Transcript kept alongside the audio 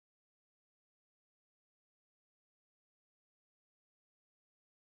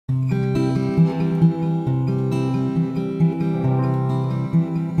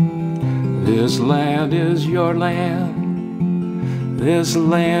This land is your land, this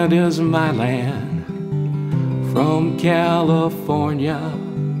land is my land, from California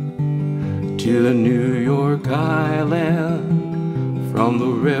to the New York Island, from the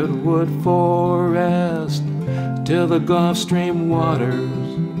redwood forest to the Gulf Stream waters.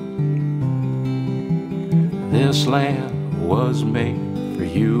 This land was made for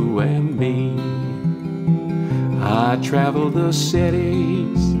you and me. I traveled the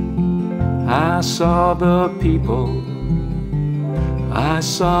cities, I saw the people, I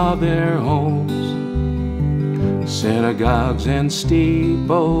saw their homes, synagogues and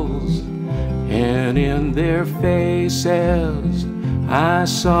steeples, and in their faces I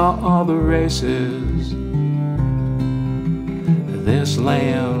saw all the races. This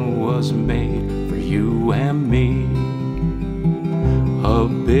land was made for you and me. A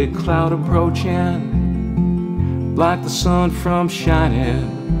big cloud approaching, blocked the sun from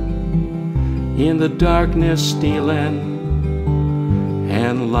shining, in the darkness stealing,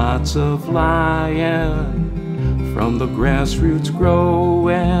 and lots of lying, from the grassroots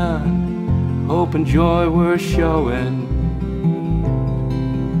growing, hope and joy were showing.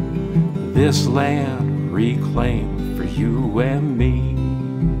 This land reclaimed for you and me.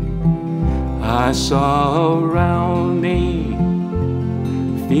 I saw around me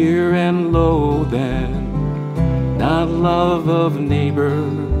fear and loathing, not love of neighbor,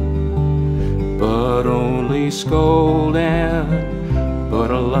 but only scolding.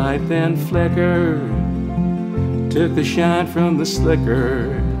 But a light then flickered, took the shine from the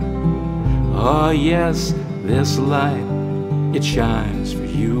slicker. Oh yes, this light, it shines for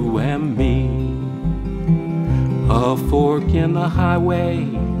you and me. A fork in the highway,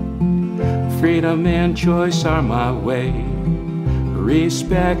 freedom and choice are my way.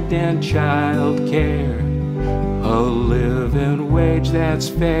 Respect and child care, a living wage that's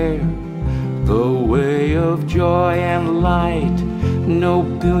fair. The way of joy and light, no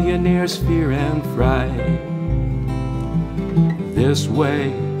billionaires' fear and fright. This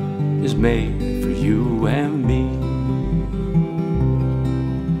way is made for you and me.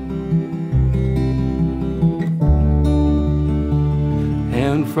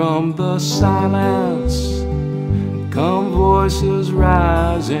 And from the silence come voices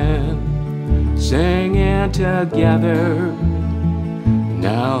rising, singing together,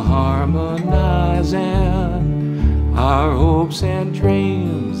 now harmonizing our hopes and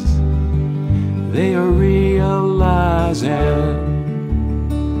dreams. They are realizing,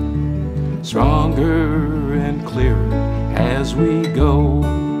 stronger and clearer as we go.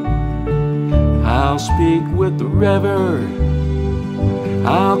 I'll speak with the river,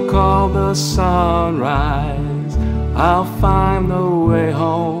 I'll call the sunrise, I'll find the way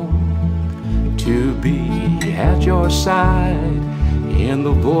home to be at your side. In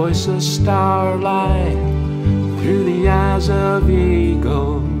the voice of starlight, through the eyes of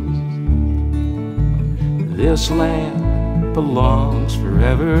eagles, this land belongs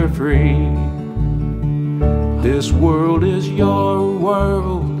forever free. This world is your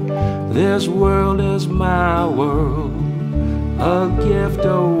world, this world is my world, a gift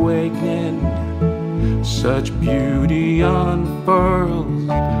awakening, such beauty unfurls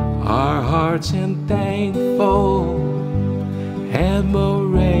our hearts in thankful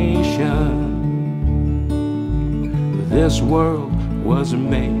admiration. This world was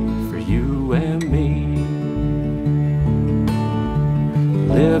made for you and me,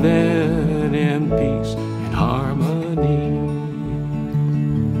 living in peace and harmony.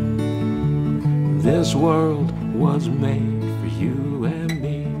 This world was made for you and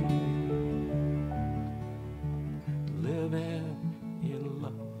me, living in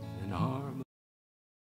love.